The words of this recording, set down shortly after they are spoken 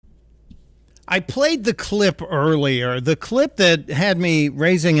I played the clip earlier, the clip that had me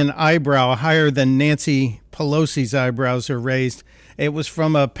raising an eyebrow higher than Nancy Pelosi's eyebrows are raised. It was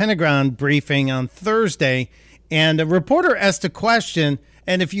from a Pentagon briefing on Thursday, and a reporter asked a question,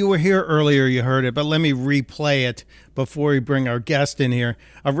 and if you were here earlier, you heard it, but let me replay it before we bring our guest in here.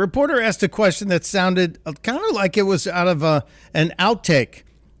 A reporter asked a question that sounded kind of like it was out of an outtake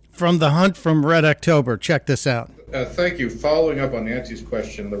from The Hunt for Red October. Check this out. Thank you. Following up on Nancy's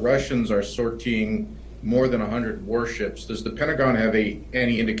question, the Russians are sortying more than 100 warships. Does the Pentagon have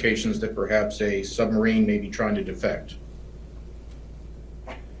any indications that perhaps a submarine may be trying to defect?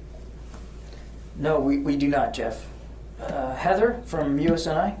 No, we do not, Jeff. Heather from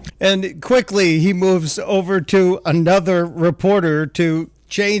USNI. And quickly he moves over to another reporter to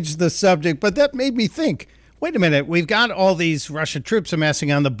change the subject. But that made me think, wait a minute, we've got all these Russian troops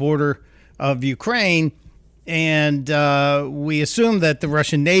amassing on the border of Ukraine, and we assume that the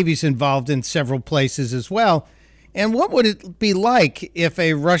Russian Navy's involved in several places as well. And what would it be like if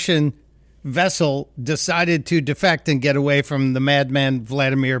a Russian vessel decided to defect and get away from the madman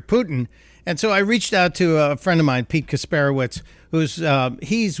Vladimir Putin? And so I reached out to a friend of mine, Pete Kasperowicz, who's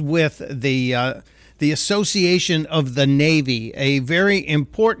he's with the Association of the Navy, a very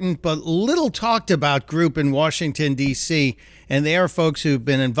important but little talked about group in Washington, D.C. And they are folks who've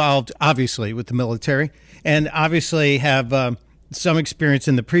been involved, obviously, with the military and obviously have some experience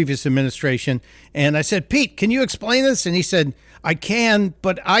in the previous administration. And I said, Pete, can you explain this? And he said, I can,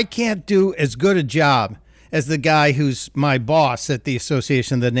 but I can't do as good a job as the guy who's my boss at the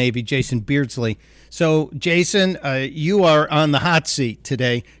Association of the Navy, Jason Beardsley. So, Jason, you are on the hot seat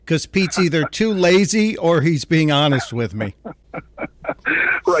today because Pete's either too lazy or he's being honest with me.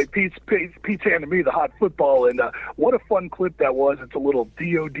 Right, Pete's handed me the hot football, and what a fun clip that was. It's a little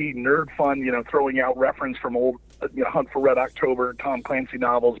DOD nerd fun, throwing out reference from old Hunt for Red October, Tom Clancy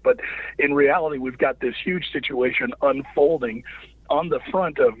novels. But in reality, we've got this huge situation unfolding on the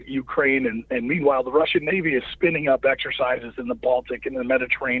front of Ukraine, and meanwhile, the Russian Navy is spinning up exercises in the Baltic and the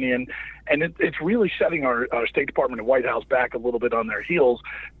Mediterranean, and it's really setting our State Department and White House back a little bit on their heels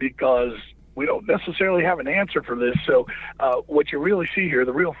because we don't necessarily have an answer for this. So what you really see here,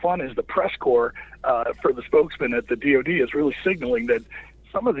 the real fun is the press corps for the spokesman at the DOD is really signaling that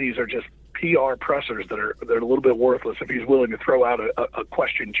some of these are just PR pressers that are a little bit worthless if he's willing to throw out a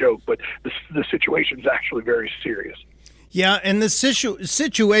question joke, but the situation's actually very serious. Yeah, and the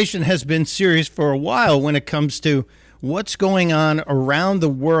situation has been serious for a while when it comes to what's going on around the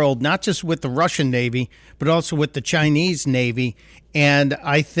world, not just with the Russian Navy, but also with the Chinese Navy. And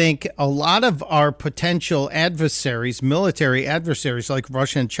I think a lot of our potential adversaries, military adversaries like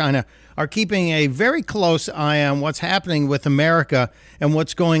Russia and China, are keeping a very close eye on what's happening with America and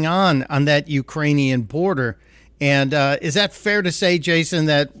what's going on that Ukrainian border. And is that fair to say, Jason,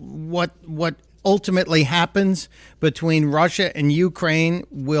 that what ultimately happens between Russia and Ukraine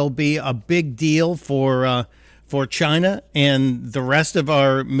will be a big deal for China and the rest of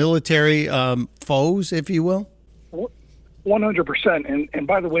our military foes, if you will? 100%. And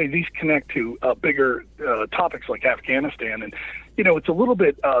by the way, these connect to bigger topics like Afghanistan. And, it's a little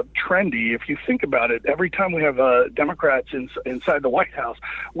bit trendy. If you think about it, every time we have Democrats inside the White House,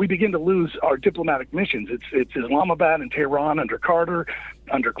 we begin to lose our diplomatic missions. It's Islamabad and Tehran under Carter.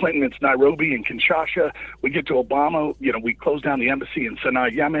 Under Clinton, it's Nairobi and Kinshasa. We get to Obama, we close down the embassy in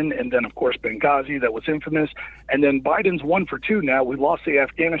Sana'a, Yemen, and then, of course, Benghazi, that was infamous. And then Biden's 1 for 2 now. We lost the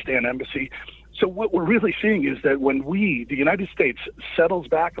Afghanistan embassy. So what we're really seeing is that when the United States, settles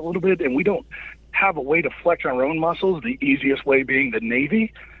back a little bit and we don't have a way to flex our own muscles, the easiest way being the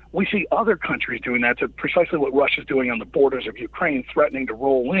Navy, we see other countries doing that to precisely what Russia's doing on the borders of Ukraine, threatening to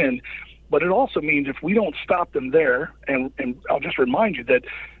roll in. But it also means if we don't stop them there, and I'll just remind you that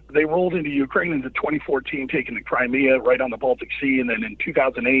they rolled into Ukraine in 2014, taking the Crimea right on the Baltic Sea, and then in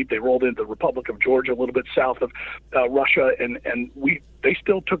 2008 they rolled into the Republic of Georgia, a little bit south of Russia, and they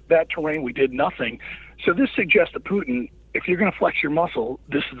still took that terrain. We did nothing. So this suggests to Putin, if you're going to flex your muscle,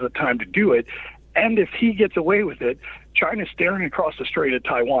 this is the time to do it. And if he gets away with it, China's staring across the Strait at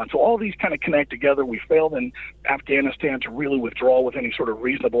Taiwan. So all these kind of connect together. We failed in Afghanistan to really withdraw with any sort of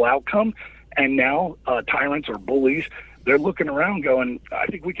reasonable outcome. And now tyrants or bullies, they're looking around going, I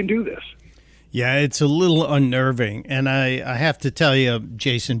think we can do this. Yeah, it's a little unnerving. And I have to tell you,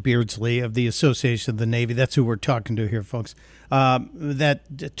 Jason Beardsley of the Association of the Navy, that's who we're talking to here, folks,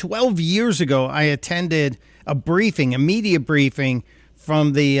 that 12 years ago I attended a media briefing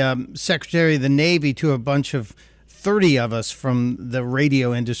from the Secretary of the Navy to a bunch of 30 of us from the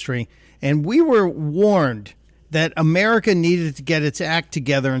radio industry. And we were warned that America needed to get its act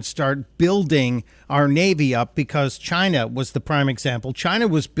together and start building our Navy up, because China was the prime example. China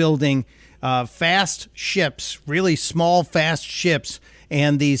was building fast ships, really small, fast ships,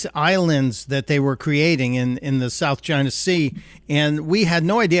 and these islands that they were creating in the South China Sea. And we had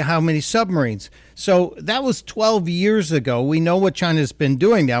no idea how many submarines. So that was 12 years ago. We know what China's been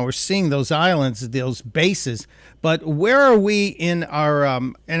doing now. We're seeing those islands, those bases. But where are we in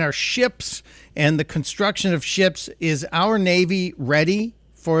our ships and the construction of ships? Is our Navy ready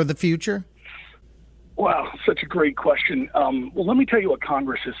for the future? Wow, such a great question. Well, let me tell you what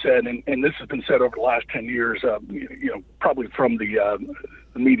Congress has said, and this has been said over the last 10 years, probably from the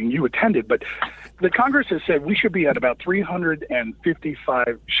meeting you attended, but the Congress has said we should be at about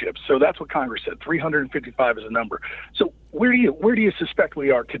 355 ships. So that's what Congress said. 355 is a number. So where do you suspect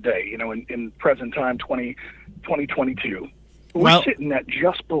we are today, in present time, 2022? We're sitting at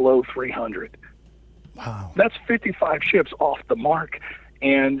just below 300. Wow. That's 55 ships off the mark.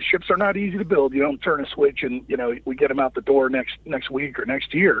 And ships are not easy to build. You don't turn a switch and, we get them out the door next week or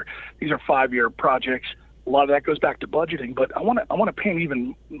next year. These are 5-year projects. A lot of that goes back to budgeting. But I want to paint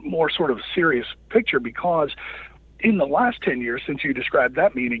even more sort of serious picture, because in the last 10 years since you described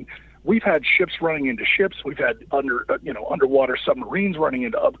that meeting, we've had ships running into ships. We've had underwater submarines running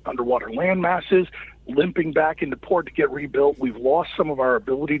into underwater land masses, limping back into port to get rebuilt. We've lost some of our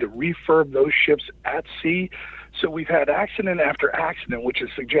ability to refurb those ships at sea. So we've had accident after accident, which is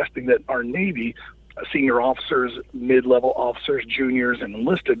suggesting that our Navy, senior officers, mid-level officers, juniors, and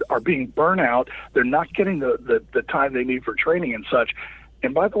enlisted are being burnt out. They're not getting the time they need for training and such.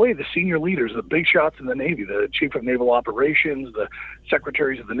 And by the way, the senior leaders, the big shots in the Navy, the Chief of Naval Operations, the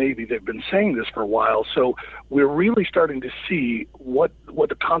Secretaries of the Navy, they've been saying this for a while. So we're really starting to see what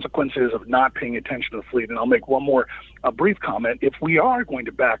the consequence is of not paying attention to the fleet. And I'll make one more brief comment. If we are going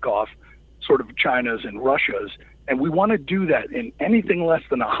to back off sort of China's and Russia's, and we want to do that in anything less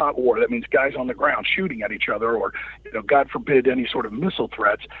than a hot war, that means guys on the ground shooting at each other, or, God forbid, any sort of missile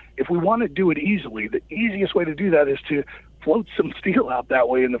threats. If we want to do it easily, the easiest way to do that is to float some steel out that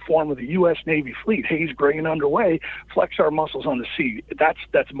way in the form of the U.S. Navy fleet, haze, gray, and underway, flex our muscles on the sea.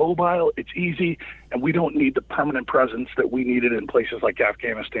 That's mobile, it's easy, and we don't need the permanent presence that we needed in places like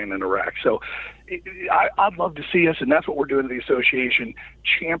Afghanistan and Iraq. So I'd love to see us, and that's what we're doing at the association,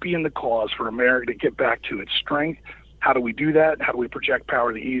 champion the cause for America to get back to its strength. How do we do that? How do we project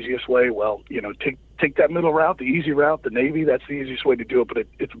power the easiest way? Well, take that middle route, the easy route, the Navy. That's the easiest way to do it, but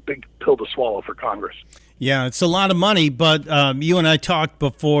it's a big pill to swallow for Congress. Yeah, it's a lot of money, but you and I talked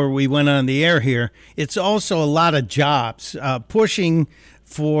before we went on the air here. It's also a lot of jobs, pushing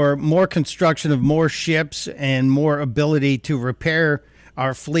for more construction of more ships and more ability to repair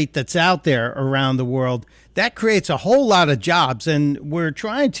our fleet that's out there around the world. That creates a whole lot of jobs, and we're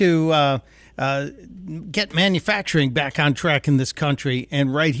trying to get manufacturing back on track in this country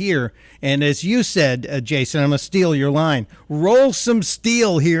and right here. And as you said, Jason, I'm going to steal your line. Roll some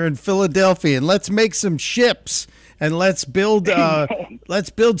steel here in Philadelphia and let's make some ships, and let's build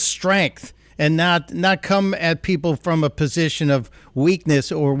strength, and not come at people from a position of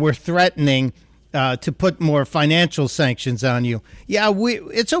weakness, or we're threatening to put more financial sanctions on you. Yeah,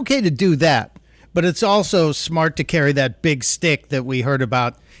 it's okay to do that, but it's also smart to carry that big stick that we heard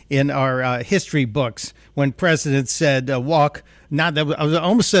about in our history books when presidents said walk. Not that I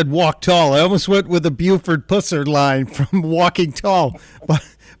almost said walk tall. I almost went with a Buford Pusser line from Walking Tall,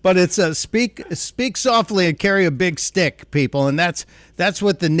 but it's speak softly and carry a big stick, people, and that's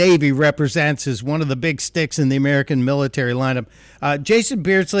what the Navy represents, is one of the big sticks in the American military lineup. Jason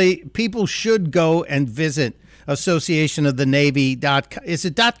Beardsley, people should go and visit associationofthenavy.com. Is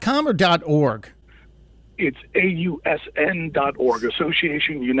it .com or .org? It's AUSN.org,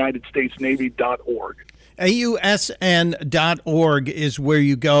 Association United States Navy.org. AUSN.org is where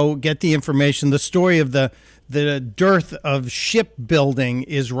you go, get the information. The story of the dearth of shipbuilding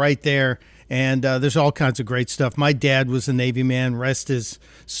is right there, and there's all kinds of great stuff. My dad was a Navy man, rest his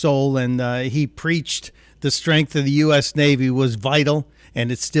soul, and he preached the strength of the U.S. Navy was vital,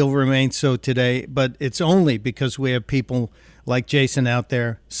 and it still remains so today. But it's only because we have people like Jason out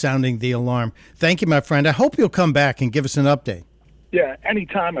there sounding the alarm. Thank you, my friend. I hope you'll come back and give us an update. Yeah,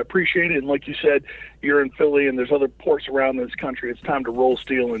 anytime. I appreciate it. And like you said, you're in Philly and there's other ports around this country. It's time to roll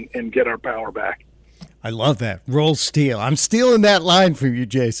steel and get our power back. I love that. Roll steel. I'm stealing that line from you,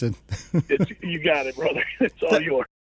 Jason. You got it, brother. It's all yours.